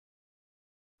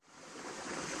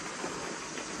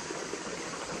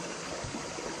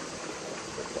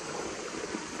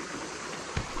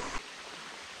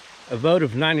A vote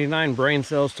of 99 brain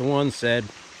cells to 1 said,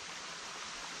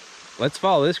 let's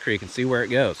follow this creek and see where it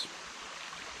goes.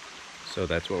 So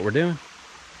that's what we're doing.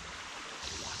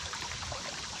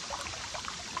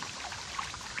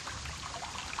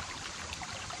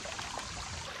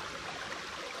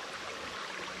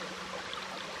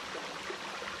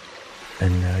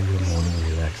 And now your morning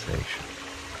relaxation.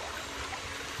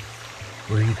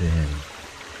 Breathe in.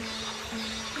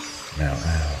 Now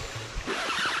out.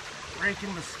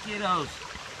 Freaking mosquitoes.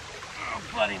 Oh,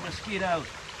 bloody mosquitoes.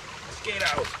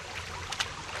 Mosquitoes.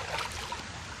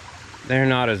 They're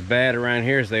not as bad around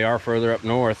here as they are further up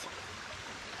north.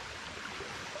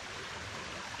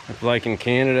 Like in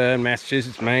Canada and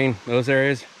Massachusetts, Maine, those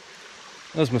areas,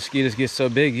 those mosquitoes get so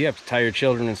big you have to tie your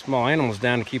children and small animals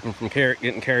down to keep them from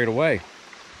getting carried away.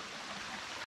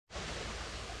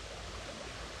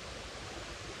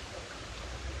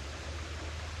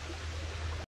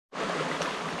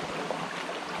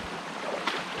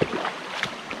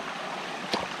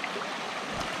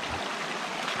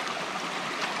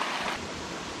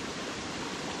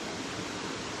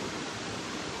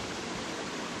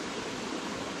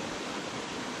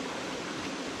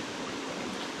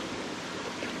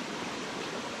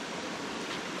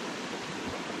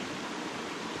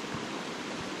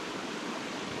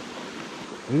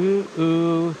 Ooh,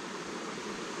 ooh.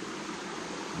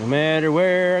 No matter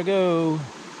where I go,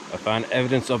 I find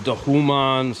evidence of the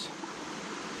humans.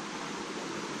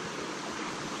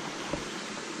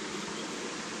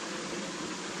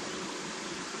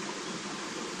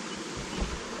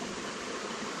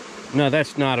 No,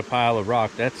 that's not a pile of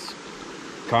rock. That's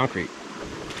concrete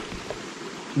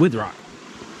with rock.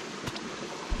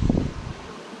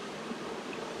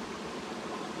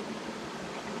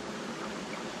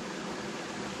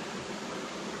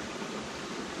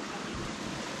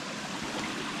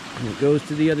 And it goes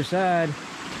to the other side.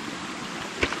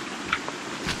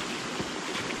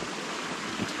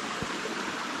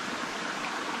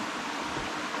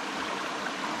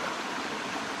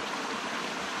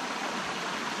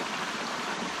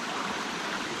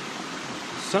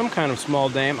 Some kind of small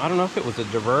dam. I don't know if it was a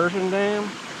diversion dam.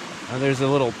 There's a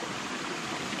little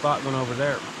spot one over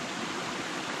there.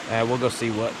 We'll go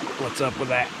see what's up with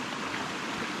that.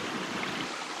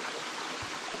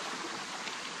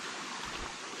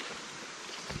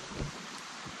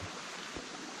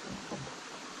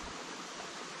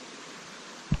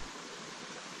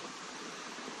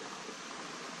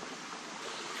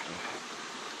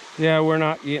 Yeah, we're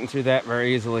not getting through that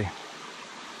very easily.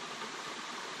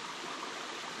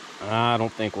 I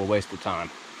don't think we'll waste the time.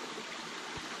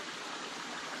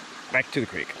 Back to the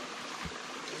creek.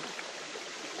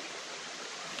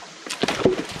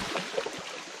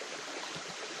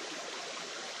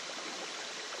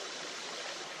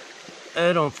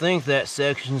 I don't think that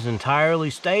section's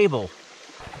entirely stable.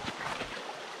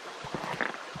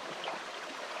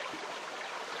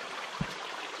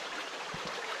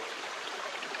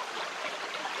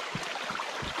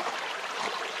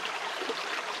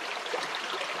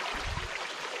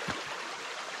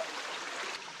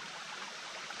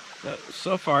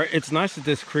 So far, it's nice that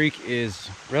this creek is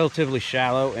relatively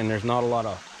shallow and there's not a lot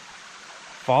of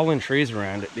fallen trees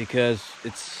around it, because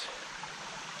it's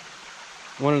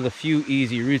one of the few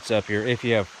easy routes up here if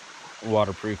you have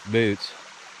waterproof boots,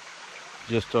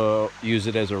 just to use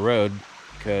it as a road,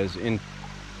 because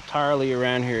entirely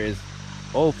around here is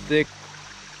old thick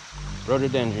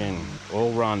rhododendron,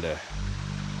 old rhonda.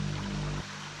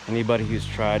 Anybody who's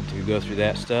tried to go through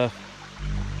that stuff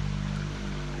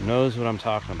knows what I'm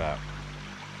talking about.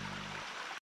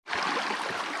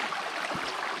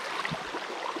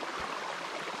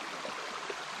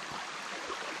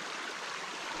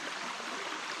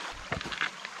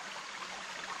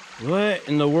 What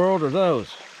in the world are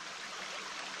those?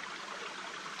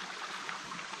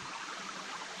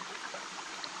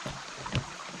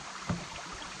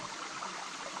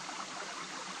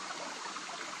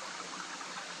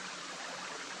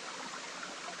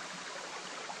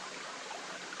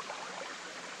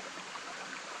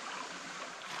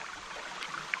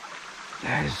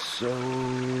 That is so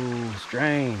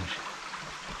strange.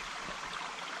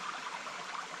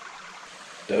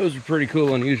 Those are pretty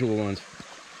cool, unusual ones.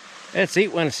 Let's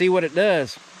eat one and see what it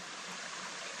does.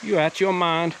 You out your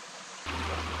mind.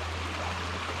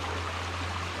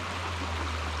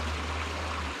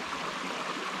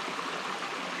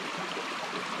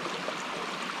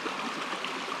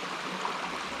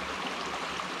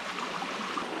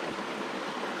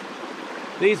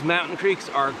 These mountain creeks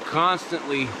are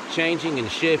constantly changing and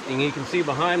shifting. You can see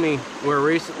behind me where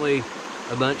recently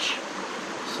a bunch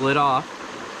slid off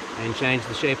and changed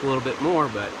the shape a little bit more,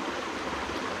 but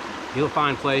You'll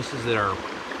find places that are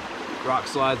rock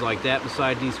slides like that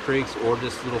beside these creeks, or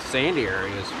just little sandy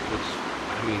areas, which,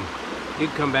 I mean, you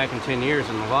could come back in 10 years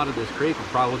and a lot of this creek will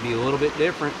probably be a little bit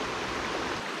different.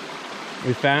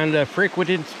 We found a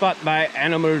frequented spot by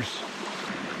animals.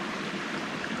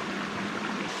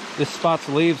 This spot's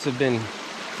leaves have been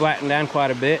flattened down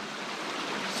quite a bit,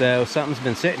 so something's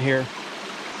been sitting here.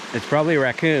 It's probably a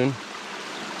raccoon,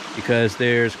 because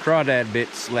there's crawdad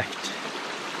bits left.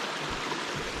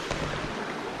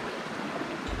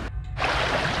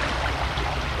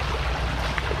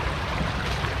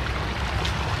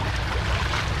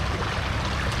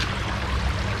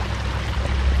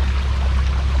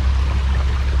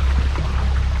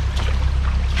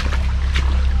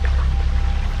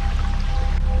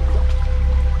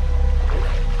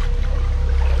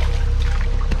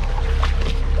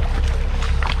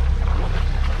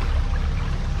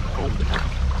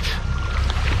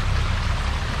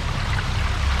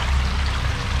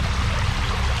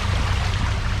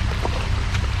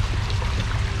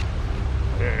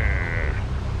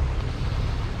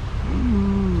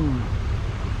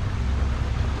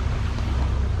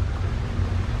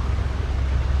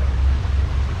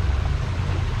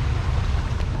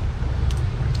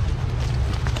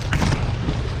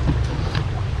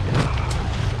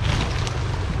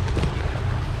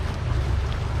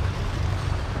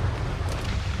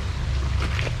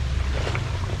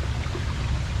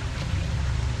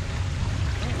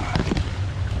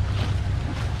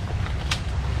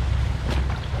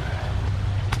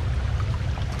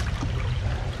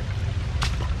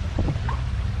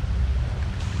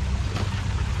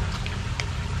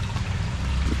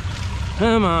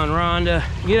 Come on, Rhonda,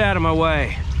 get out of my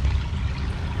way.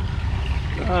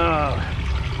 Oh.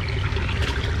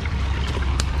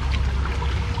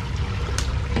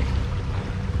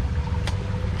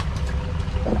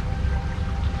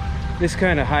 This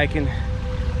kind of hiking,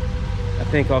 I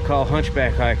think I'll call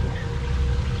hunchback hiking.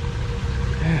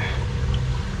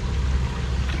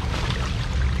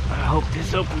 I hope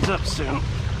this opens up soon.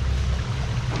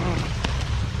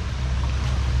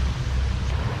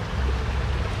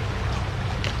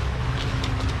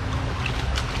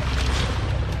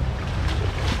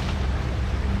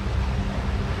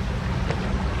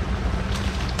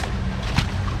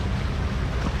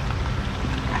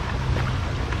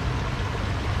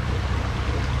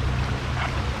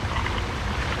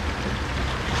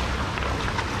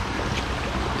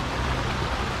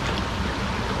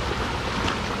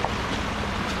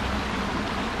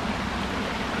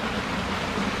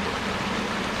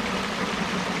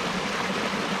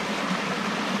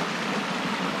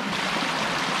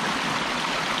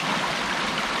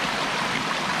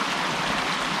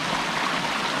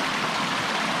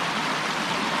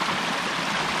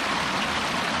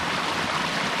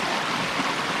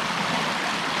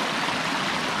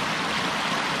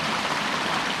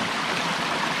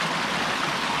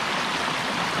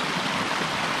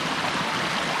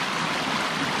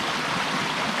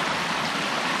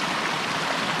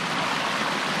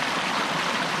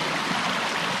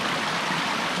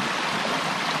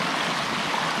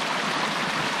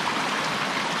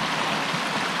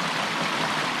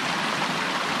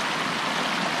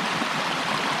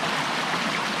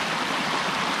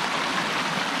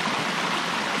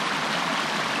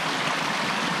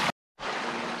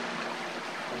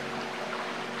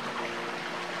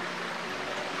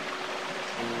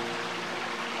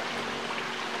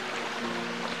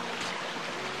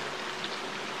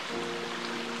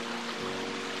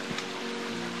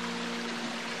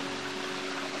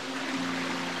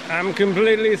 I'm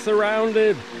completely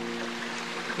surrounded.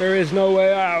 There is no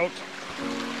way out.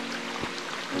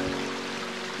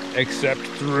 Except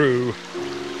through.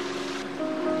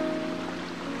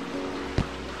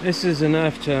 This is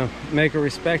enough to make a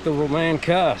respectable man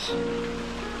cuss.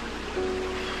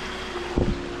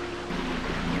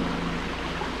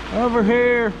 Over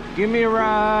here, give me a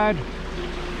ride.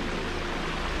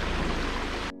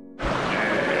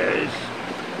 Yes.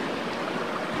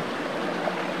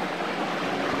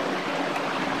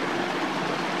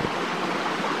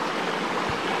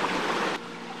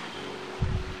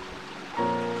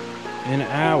 An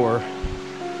hour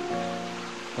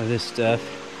of this stuff,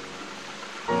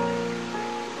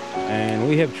 and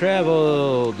we have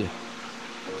traveled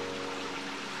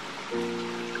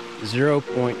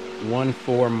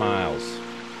 0.14 miles.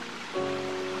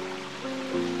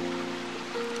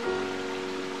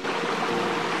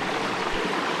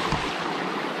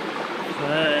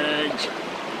 Fudge.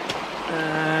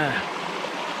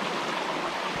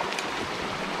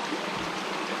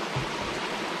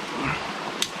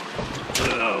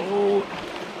 Oh.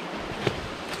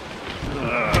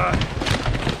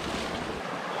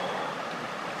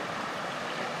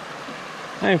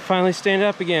 I can finally stand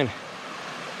up again.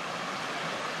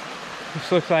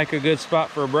 This looks like a good spot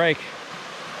for a break.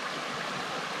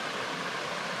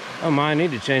 Oh my, I need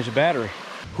to change the battery.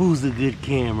 Who's a good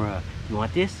camera? You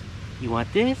want this? You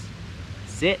want this?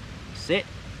 Sit, sit.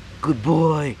 Good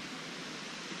boy.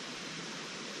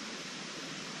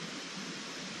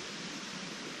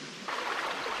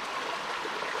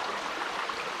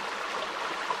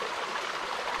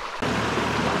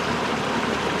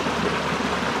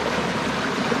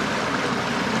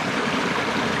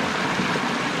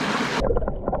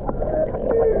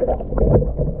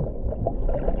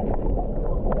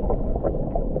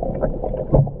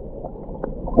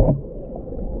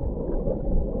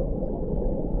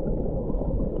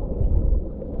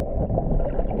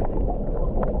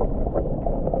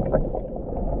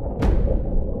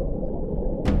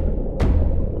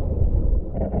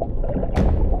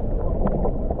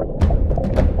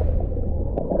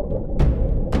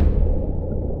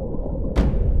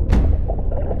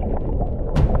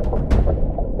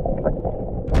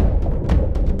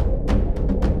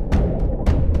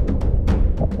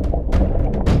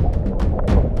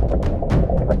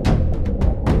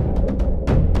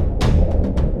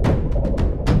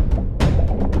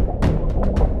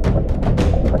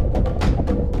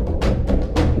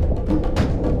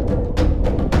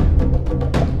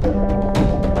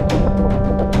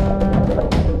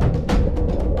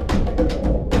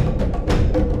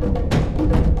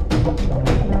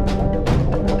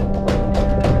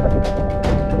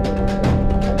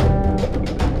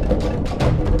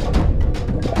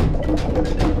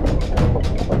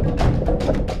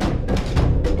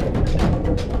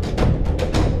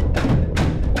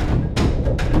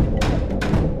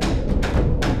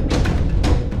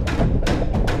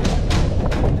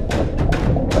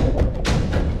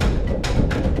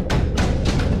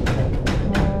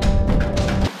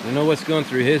 I don't know what's going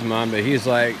through his mind, but he's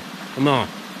like, come on,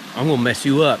 I'm gonna mess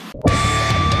you up.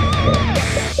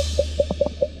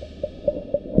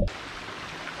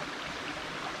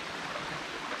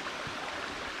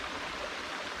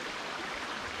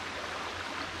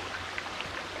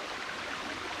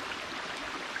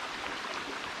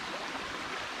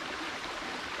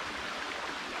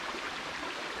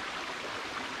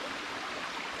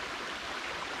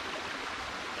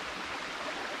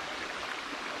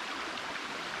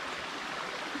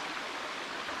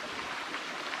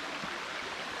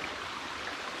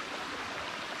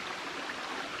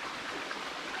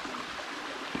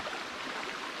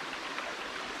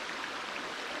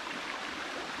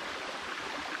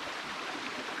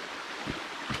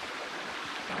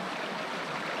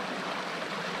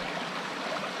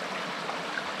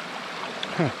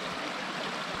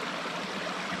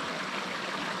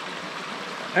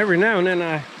 Every now and then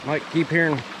I like keep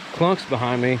hearing clunks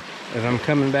behind me as I'm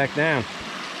coming back down.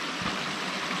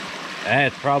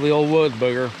 That's probably old wood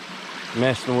booger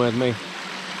messing with me.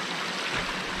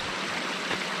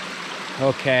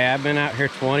 Okay, I've been out here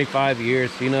 25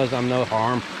 years. He knows I'm no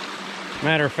harm.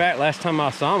 Matter of fact, last time I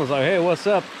saw him, I was like, hey, what's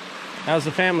up? How's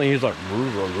the family? He's like,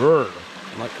 rrr, rrr, rrr.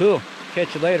 I'm like, cool.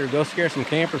 Catch you later. Go scare some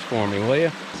campers for me, will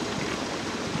you?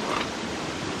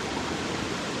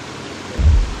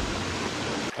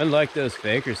 Unlike those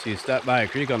fakers who stop by a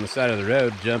creek on the side of the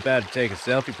road, jump out to take a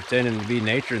selfie pretending to be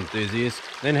nature enthusiasts,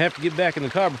 then have to get back in the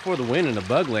car before the wind and a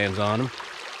bug lands on them,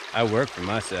 I work for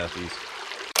my selfies.